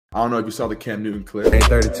I don't know if you saw the Cam Newton clip. Ain't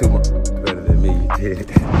 32 better than me, you did.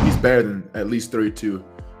 He's better than at least 32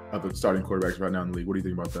 of the starting quarterbacks right now in the league. What do you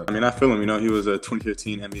think about that? I mean, I feel him. You know, he was a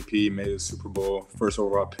 2015 MVP, made a Super Bowl, first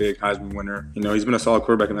overall pick, Heisman winner. You know, he's been a solid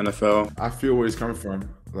quarterback in the NFL. I feel where he's coming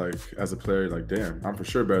from. Like, as a player, like, damn, I'm for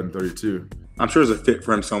sure better than 32. I'm sure there's a fit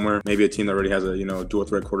for him somewhere. Maybe a team that already has a, dual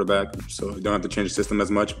threat quarterback, so you don't have to change the system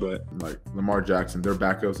as much. But like Lamar Jackson, their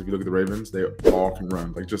backups, if you look at the Ravens, they all can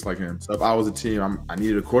run, like just like him. So if I was a team, I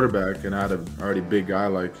needed a quarterback, and I had an already big guy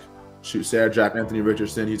like, shoot, say I draft Anthony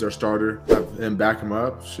Richardson, he's our starter, have him back him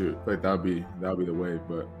up, shoot, like that would be the way.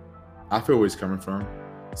 But I feel where he's coming from.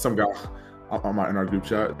 Some guy in our group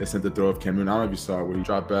chat, they sent the throw of Cam Newton. I don't know if you saw it, where he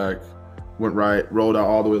dropped back, went right, rolled out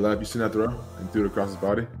all the way left. You seen that throw? And threw it across his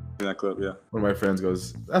body? in that clip, yeah. One of my friends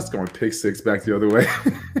goes, that's going pick six back the other way.